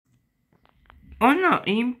Oh no,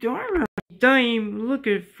 I'm Dora. I'm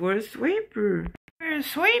looking for a sweeper. Where's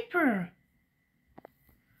Sweeper?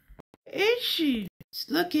 Is she? It's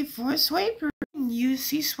looking for a Sweeper. You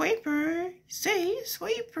see Sweeper? Say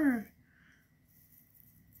Sweeper.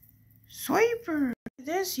 Sweeper.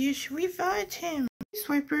 This you should revive him.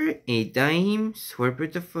 Sweeper. I'm Sweeper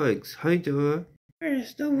the Fox. Hi Dora.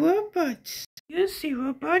 Where's the robots? You see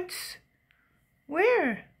robots?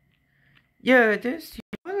 Where? Yeah, that's you.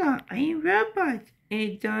 Hola, I'm Robot.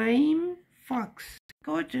 I'm Fox.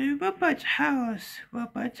 Go to Robot's house.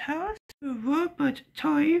 Robot's house? A robot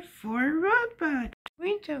toy for robot.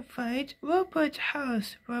 Winter fight Robot's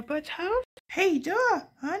house. Robot's house? Hey Dora,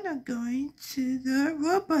 I'm not going to the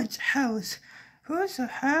robot's house. Where's the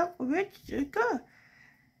house? Where'd you go?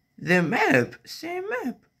 The map. Say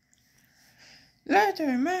map.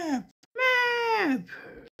 Letter map. Map.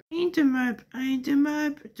 Ain't the map.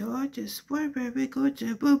 Dora just where we go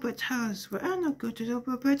to robot's house. Well, I'm not go to the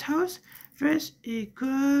robot's house. First it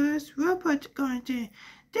goes robot garden.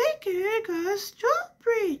 Then it goes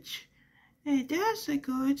drawbridge. And that's I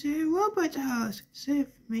go to robot house.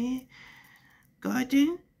 Save me.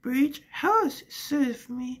 Garden bridge house. Save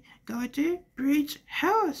me. Garden bridge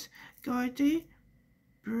house. Garden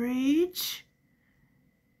bridge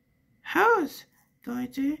house.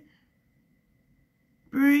 Garden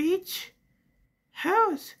bridge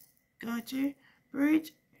house. Garden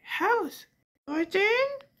bridge house. Garden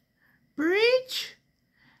bridge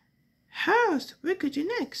house. Where could you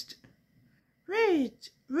next? Right,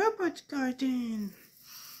 robot garden.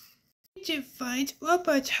 Need to find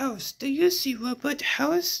robot house. Do you see robot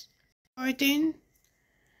house? Garden.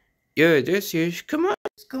 Yeah, that's you. Come on,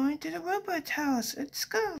 let's go into the robot house. Let's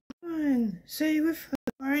go. Come on, say with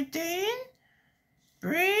garden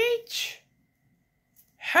bridge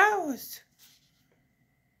house.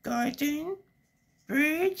 Garden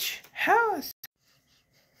bridge house.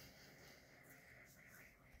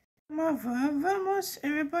 Vamos,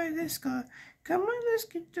 everybody, let's go. Come on, let's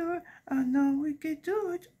get to it. I know we can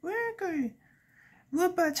do it. We're going.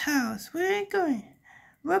 Robot house, where are going?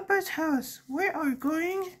 Robot house, where are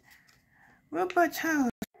going? Robot house,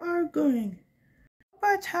 where are going?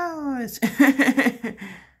 Robot house.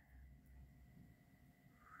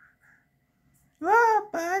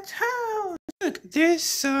 Robot house. Look,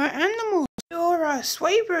 there's animals. Dora,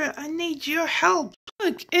 Sweeper, I need your help.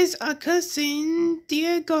 Look, it's our cousin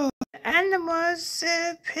Diego. The animals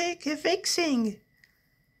fixing.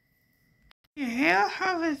 You hear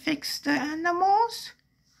how we fix the animals?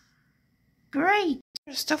 Great.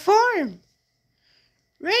 Here's the farm.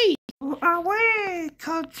 Great. Away,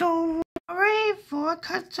 cattle. Away for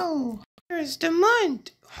cattle. Here's the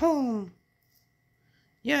mud home.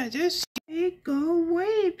 Yeah, this. Go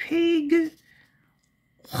away, pig.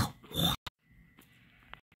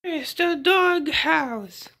 Here's the dog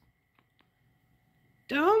house.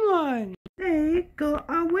 Come on. Hey, go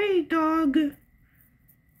away, dog. Woof,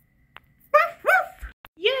 woof.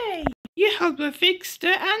 Yay! You helped me fix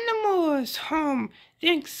the animals' home.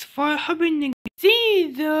 Thanks for helping me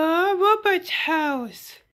see the robot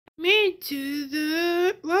house. Me to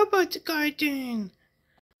the robot garden.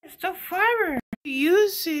 It's the fire. You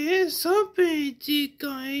see somebody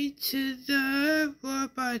going to the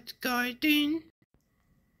robot garden.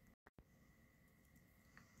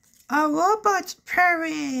 A robot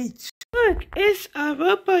parrot. Look, it's a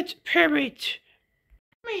robot parrot.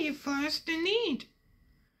 How many flowers do you need?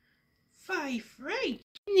 5, right?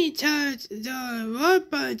 You need the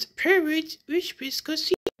robot parrot. Which please go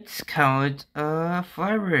see. Let's count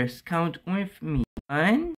flowers. Count with me.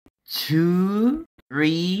 1, 2,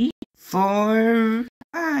 3, 4,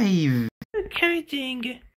 5.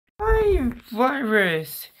 Counting. 5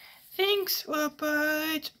 flowers. Thanks,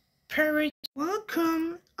 robot parrot.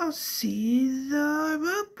 Welcome. I'll see the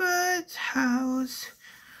robot house.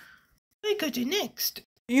 We go to next.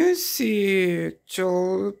 You see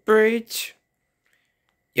Joel Bridge?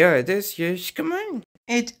 Yeah, that's yes. Come on.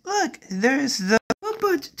 And look, there's the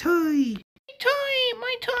robot toy.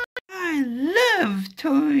 My toy. I love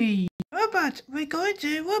toy. Robot, we're going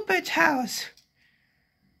to robot house.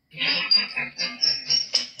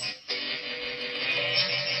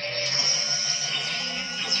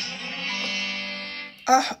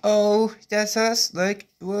 Uh-oh, that's us like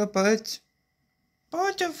robot.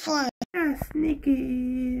 Butterfly. Yeah,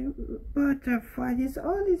 sneaky butterfly is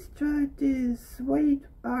always trying to sweep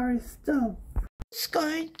our stuff. It's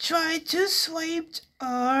going to try to sweep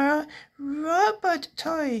our robot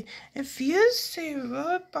toy. If you say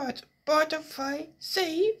robot butterfly,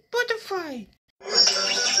 say butterfly.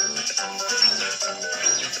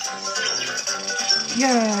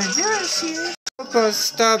 Yeah, there's here. Robot,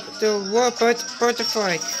 stop the robot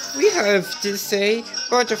butterfly. We have to say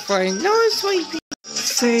butterfly, no sweeping.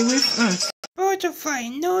 Say with us. Butterfly,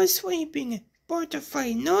 no sweeping.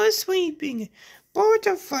 Butterfly, no sweeping.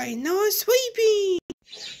 Butterfly, no sweeping.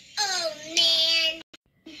 Oh man.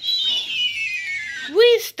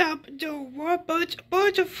 We stop the robot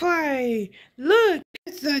butterfly. Look,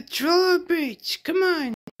 it's the troll bridge. Come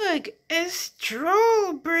on. Look, it's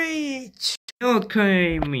troll bridge. Don't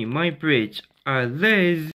claim me, my bridge.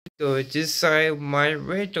 Let's go decide my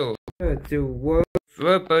riddle. The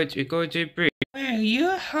robot you go to bridge. Will you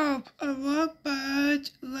help a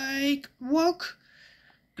robot like walk?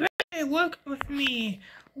 Great, walk with me.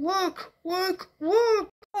 Walk, walk, walk.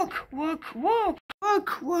 Walk, walk, walk.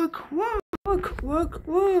 Walk, walk, walk. Walk, walk,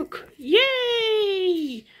 walk.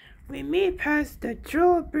 Yay! We made past the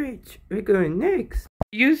drawbridge. We're going next.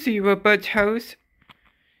 You see robot house?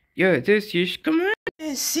 Yeah, this is come on.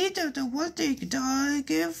 Seto the Wild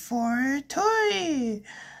Dog for a toy.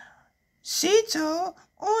 Seto?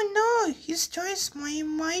 Oh no, his toy is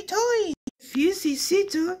my toy. If you see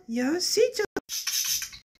Seto, yeah, Seto.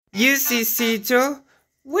 You see Seto?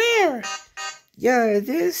 Where? Yeah,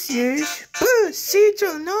 this is. Boo,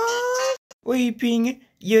 Seto, no! Weeping,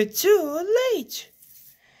 you're too late.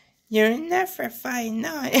 You'll never find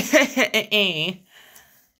out.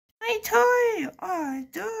 My toy! Oh,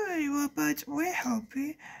 toy robot, we're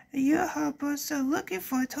happy. You help us looking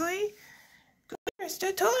for a toy? Where's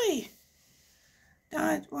the toy?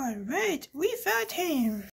 That was right, we found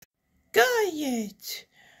him. Got it!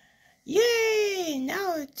 Yay!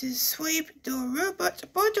 Now to sweep the robot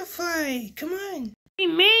butterfly. Come on. We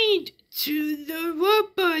made to the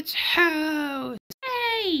robot house.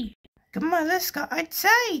 Yay! Come on, let's go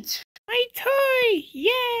outside. My toy!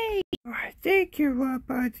 Yay! Oh, thank you,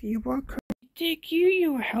 robot. You're welcome. Thank you,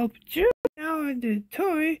 you help too. Now the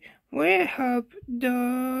toy will help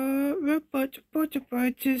the robot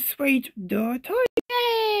butterfly to sweep the toy.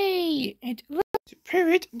 Yay! And look,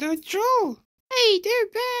 Parrot the troll. Hey, they're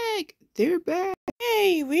back. They're back.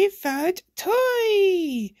 Hey, we found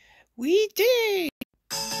toy. We did.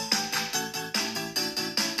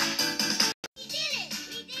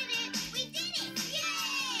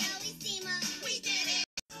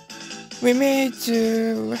 We made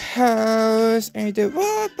the house and the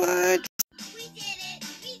robot. We did it!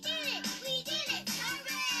 We did it! We did it!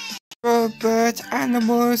 Hooray! Robot,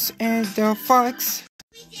 animals, and the fox.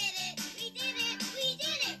 We did it! We did it! We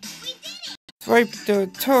did it! We did it! Swipe the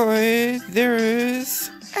toy.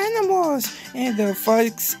 There's animals, and the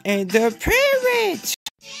fox, and the parrot.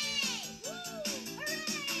 Yay! Woo!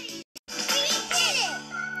 Hooray! We did it!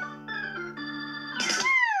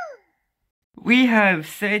 We have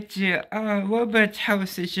such a robot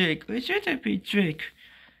house trick. We should be trick.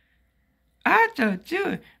 I don't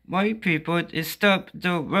do. My people is stop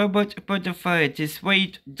the robot butterfly to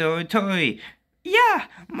sweep the toy. Yeah,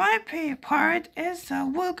 my favorite part is the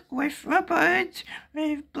work with robot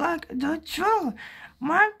with Black the Troll.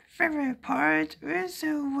 My favorite part is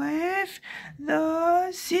with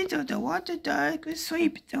the Seto the Wild Dog with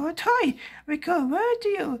sweep the toy. We go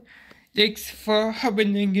radio. Thanks for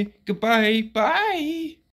happening. Goodbye. Bye.